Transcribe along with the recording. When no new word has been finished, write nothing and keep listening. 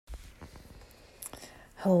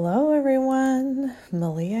Hello, everyone.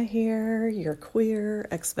 Malia here, your queer,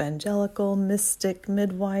 evangelical, mystic,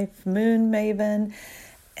 midwife, moon maven,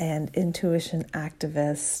 and intuition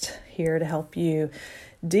activist, here to help you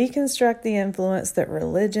deconstruct the influence that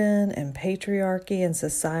religion and patriarchy and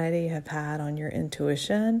society have had on your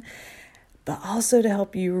intuition, but also to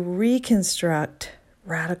help you reconstruct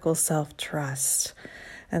radical self-trust.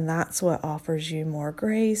 And that's what offers you more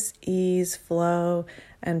grace, ease, flow,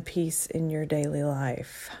 and peace in your daily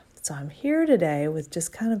life. So I'm here today with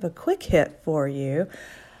just kind of a quick hit for you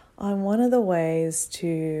on one of the ways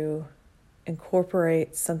to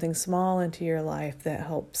incorporate something small into your life that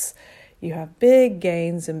helps you have big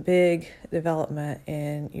gains and big development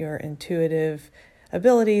in your intuitive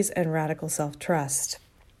abilities and radical self-trust.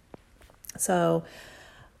 So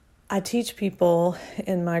I teach people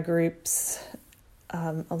in my groups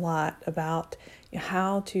a lot about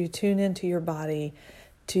how to tune into your body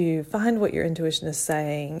to find what your intuition is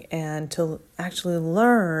saying and to actually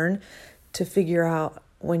learn to figure out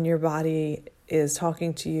when your body is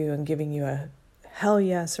talking to you and giving you a hell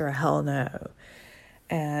yes or a hell no.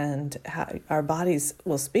 And how our bodies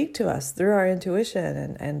will speak to us through our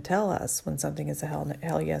intuition and tell us when something is a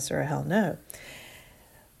hell yes or a hell no.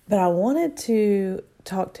 But I wanted to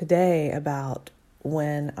talk today about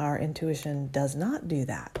when our intuition does not do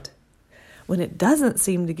that, when it doesn't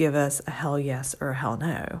seem to give us a hell yes or a hell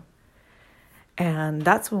no. And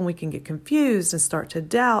that's when we can get confused and start to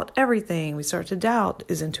doubt everything. We start to doubt,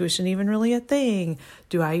 is intuition even really a thing?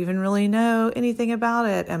 Do I even really know anything about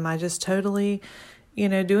it? Am I just totally,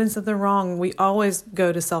 doing something wrong? We always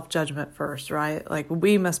go to self-judgment first, right? Like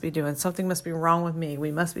something must be wrong with me.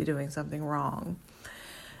 We must be doing something wrong.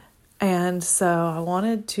 And so I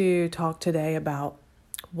wanted to talk today about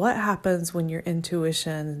what happens when your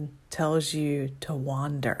intuition tells you to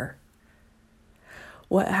wander.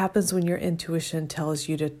 What happens when your intuition tells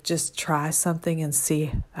you to just try something and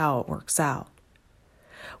see how it works out?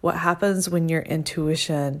 What happens when your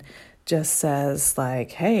intuition just says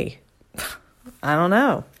like, hey, I don't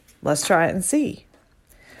know, let's try it and see?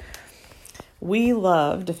 We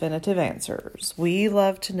love definitive answers. We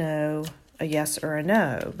love to know a yes or a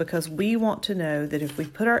no, because we want to know that if we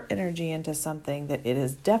put our energy into something, that it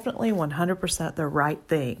is definitely 100% the right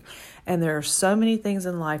thing. And there are so many things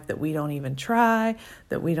in life that we don't even try,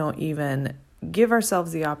 that we don't even give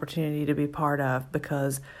ourselves the opportunity to be part of,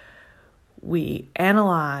 because we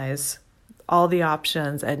analyze all the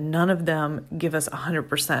options and none of them give us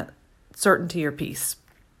 100% certainty or peace.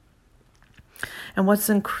 And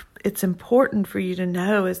it's important for you to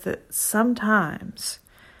know is that sometimes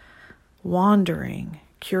wandering,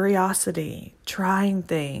 curiosity, trying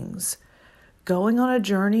things, going on a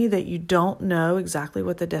journey that you don't know exactly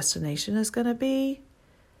what the destination is going to be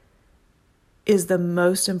is the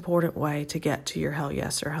most important way to get to your hell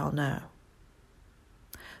yes or hell no.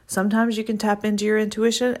 Sometimes you can tap into your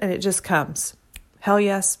intuition and it just comes. Hell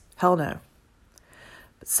yes, hell no.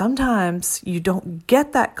 But sometimes you don't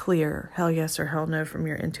get that clear hell yes or hell no from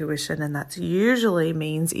your intuition, and that usually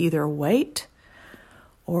means either wait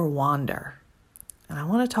or wander. And I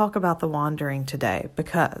want to talk about the wandering today,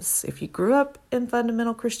 because if you grew up in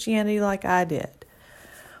fundamental Christianity like I did,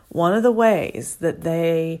 one of the ways that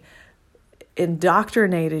they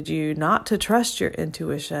indoctrinated you not to trust your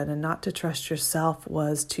intuition and not to trust yourself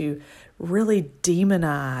was to really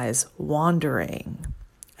demonize wandering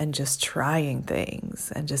and just trying things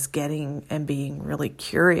and just getting and being really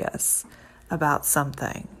curious about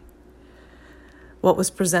something. What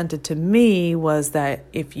was presented to me was that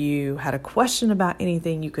if you had a question about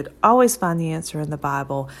anything, you could always find the answer in the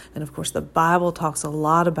Bible. And of course, the Bible talks a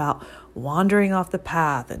lot about wandering off the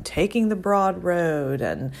path and taking the broad road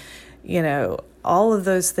and, all of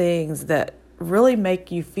those things that really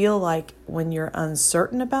make you feel like when you're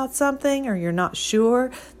uncertain about something or you're not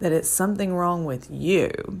sure, that it's something wrong with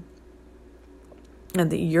you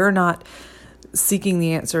and that you're not seeking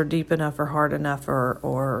the answer deep enough or hard enough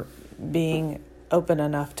or being open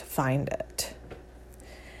enough to find it.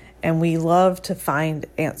 And we love to find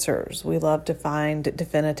answers. We love to find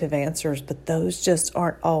definitive answers, but those just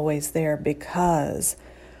aren't always there, because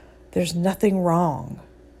there's nothing wrong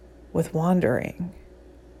with wandering.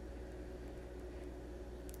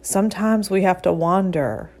 Sometimes we have to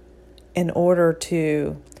wander in order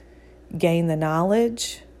to gain the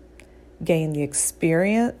knowledge, gain the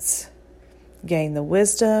experience, gain the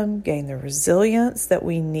wisdom, gain the resilience that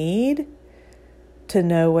we need to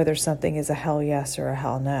know whether something is a hell yes or a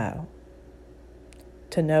hell no,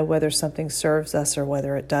 to know whether something serves us or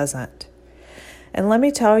whether it doesn't. And let me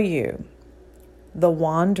tell you, the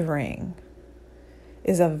wandering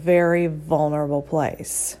is a very vulnerable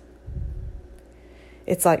place.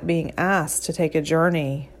 It's like being asked to take a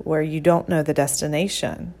journey where you don't know the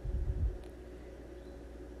destination.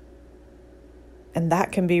 And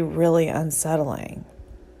that can be really unsettling.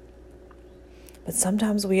 But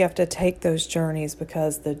sometimes we have to take those journeys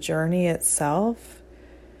because the journey itself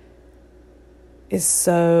is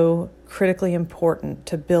so critically important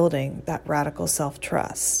to building that radical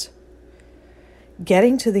self-trust.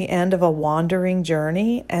 Getting to the end of a wandering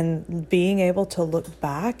journey and being able to look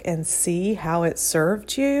back and see how it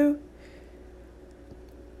served you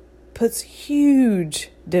puts huge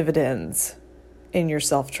dividends in your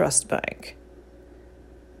self-trust bank.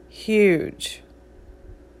 Huge.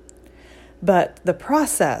 But the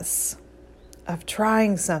process of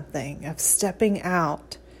trying something, of stepping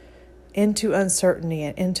out into uncertainty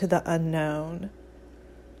and into the unknown,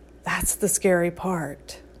 that's the scary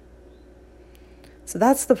part. So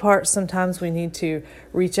that's the part sometimes we need to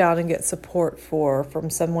reach out and get support from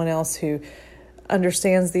someone else who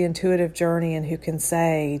understands the intuitive journey and who can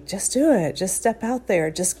say, just do it, just step out there,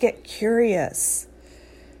 just get curious.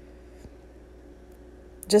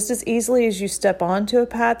 Just as easily as you step onto a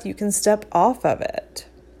path, you can step off of it.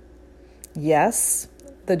 Yes,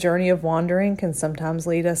 the journey of wandering can sometimes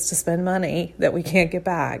lead us to spend money that we can't get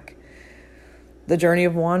back. The journey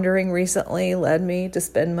of wandering recently led me to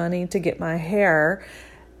spend money to get my hair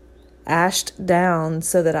ashed down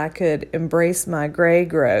so that I could embrace my gray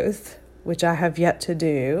growth, which I have yet to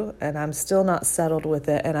do, and I'm still not settled with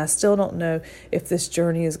it, and I still don't know if this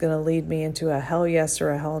journey is going to lead me into a hell yes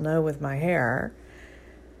or a hell no with my hair.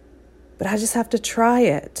 But I just have to try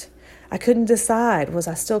it. I couldn't decide. Was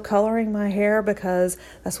I still coloring my hair because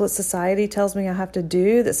that's what society tells me I have to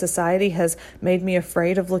do, that society has made me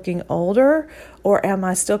afraid of looking older? Or am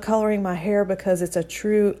I still coloring my hair because it's a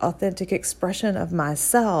true, authentic expression of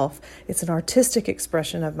myself? It's an artistic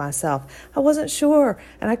expression of myself. I wasn't sure,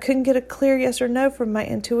 and I couldn't get a clear yes or no from my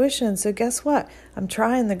intuition. So guess what? I'm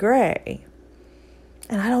trying the gray.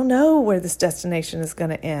 And I don't know where this destination is going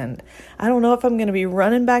to end. I don't know if I'm going to be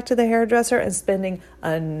running back to the hairdresser and spending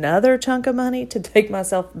another chunk of money to take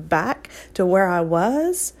myself back to where I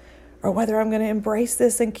was, or whether I'm going to embrace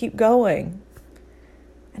this and keep going.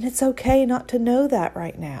 And it's okay not to know that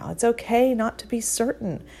right now. It's okay not to be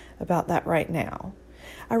certain about that right now.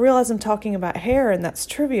 I realize I'm talking about hair and that's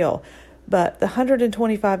trivial, but the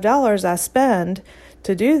 $125 I spend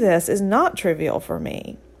to do this is not trivial for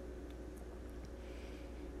me.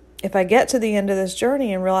 If I get to the end of this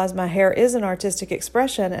journey and realize my hair is an artistic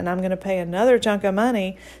expression and I'm going to pay another chunk of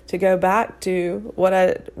money to go back to what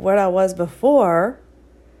I was before,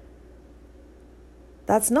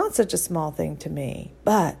 that's not such a small thing to me.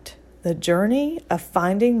 But the journey of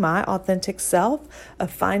finding my authentic self,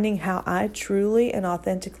 of finding how I truly and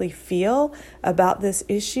authentically feel about this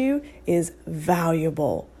issue is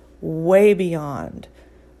valuable, way beyond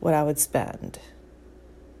what I would spend.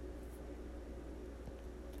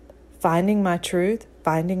 Finding my truth,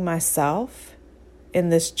 finding myself in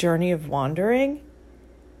this journey of wandering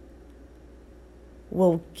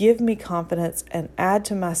will give me confidence and add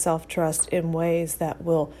to my self-trust in ways that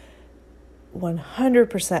will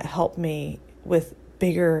 100% help me with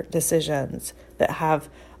bigger decisions that have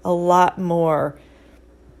a lot more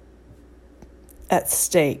at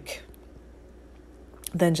stake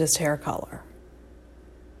than just hair color.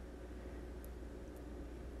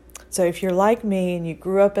 So if you're like me and you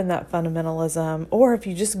grew up in that fundamentalism, or if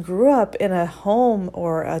you just grew up in a home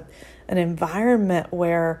or an environment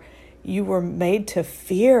where you were made to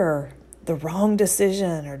fear the wrong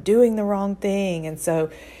decision or doing the wrong thing, and so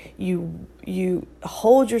you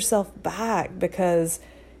hold yourself back because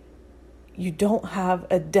you don't have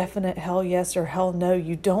a definite hell yes or hell no,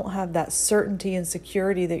 you don't have that certainty and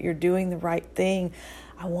security that you're doing the right thing,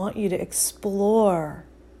 I want you to explore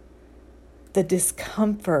the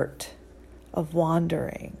discomfort of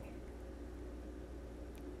wandering.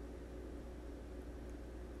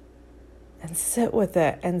 And sit with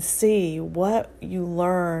it and see what you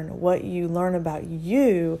learn about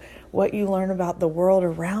you, what you learn about the world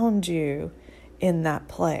around you in that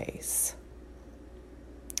place.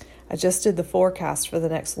 I just did the forecast for the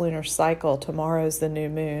next lunar cycle. Tomorrow's the new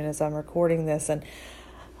moon as I'm recording this, and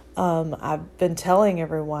I've been telling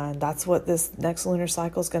everyone that's what this next lunar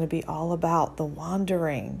cycle is going to be all about, the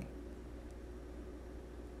wandering.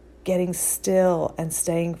 Getting still and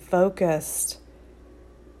staying focused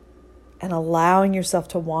and allowing yourself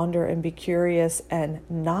to wander and be curious and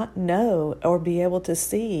not know or be able to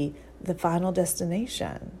see the final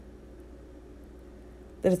destination.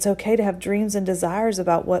 That it's okay to have dreams and desires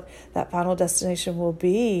about what that final destination will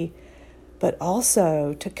be, but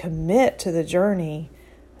also to commit to the journey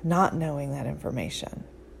not knowing that information.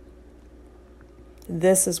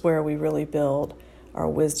 This is where we really build our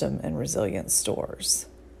wisdom and resilience stores.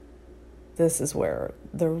 This is where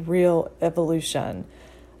the real evolution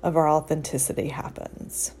of our authenticity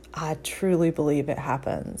happens. I truly believe it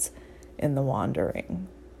happens in the wandering.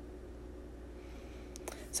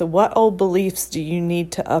 So what old beliefs do you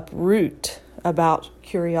need to uproot about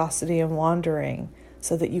curiosity and wandering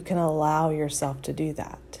so that you can allow yourself to do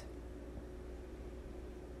that?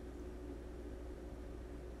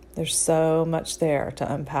 There's so much there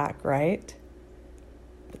to unpack, right?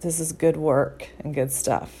 But this is good work and good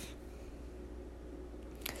stuff.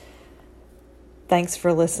 Thanks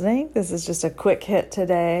for listening. This is just a quick hit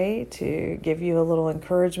today to give you a little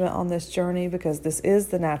encouragement on this journey, because this is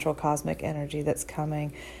the natural cosmic energy that's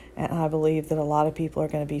coming. And I believe that a lot of people are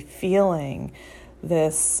going to be feeling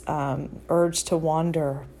this urge to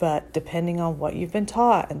wander. But depending on what you've been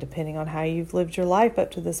taught and depending on how you've lived your life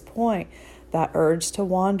up to this point, that urge to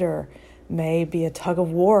wander may be a tug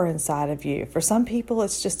of war inside of you. For some people,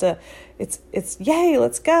 it's just it's yay,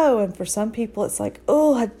 let's go. And for some people, it's like,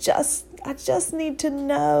 oh, I just need to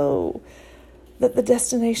know that the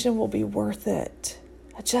destination will be worth it.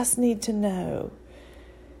 I just need to know.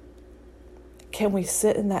 Can we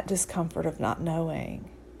sit in that discomfort of not knowing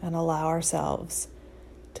and allow ourselves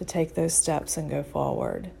to take those steps and go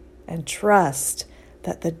forward and trust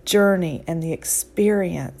that the journey and the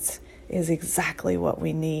experience is exactly what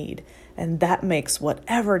we need, and that makes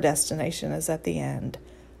whatever destination is at the end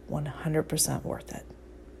 100% worth it.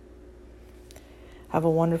 Have a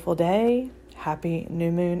wonderful day. Happy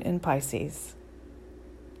new moon in Pisces.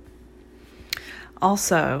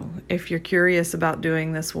 Also, if you're curious about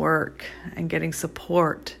doing this work and getting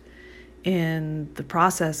support in the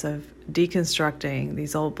process of deconstructing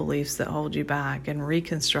these old beliefs that hold you back and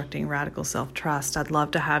reconstructing radical self-trust, I'd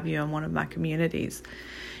love to have you in one of my communities.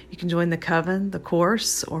 You can join the Coven, the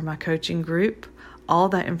course, or my coaching group. All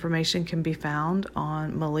that information can be found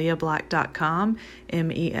on meliablack.com,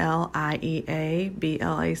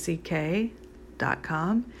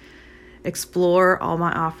 meliablack.com. Explore all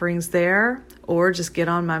my offerings there, or just get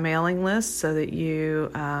on my mailing list so that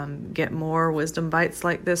you get more wisdom bites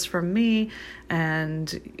like this from me,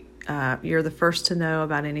 and you're the first to know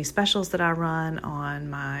about any specials that I run on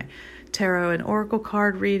my tarot and oracle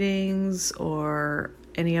card readings or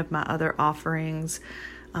any of my other offerings.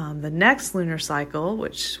 The next lunar cycle,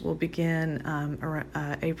 which will begin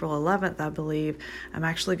April 11th, I believe, I'm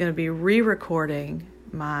actually going to be re-recording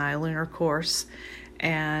my lunar course.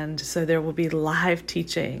 And so there will be live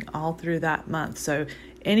teaching all through that month. So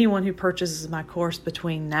anyone who purchases my course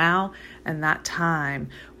between now and that time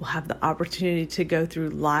will have the opportunity to go through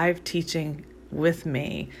live teaching with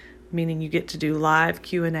me, meaning you get to do live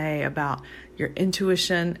Q&A about your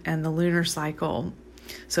intuition and the lunar cycle.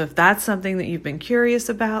 So if that's something that you've been curious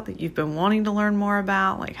about, that you've been wanting to learn more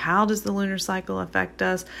about, like how does the lunar cycle affect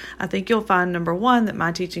us, I think you'll find, number one, that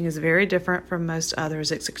my teaching is very different from most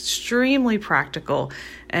others. It's extremely practical,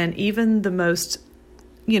 and even the most,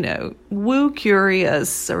 woo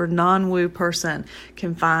curious or non-woo person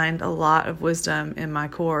can find a lot of wisdom in my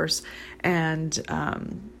course. And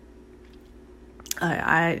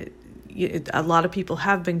a lot of people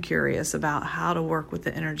have been curious about how to work with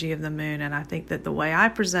the energy of the moon, and I think that the way I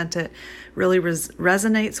present it really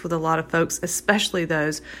resonates with a lot of folks, especially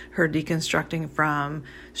those who are deconstructing from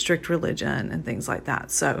strict religion and things like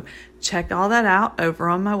that. So check all that out over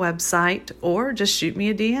on my website, or just shoot me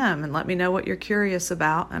a DM and let me know what you're curious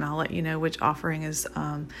about, and I'll let you know which offering is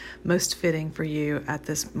most fitting for you at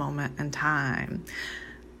this moment in time.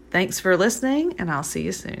 Thanks for listening, and I'll see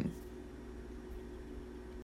you soon.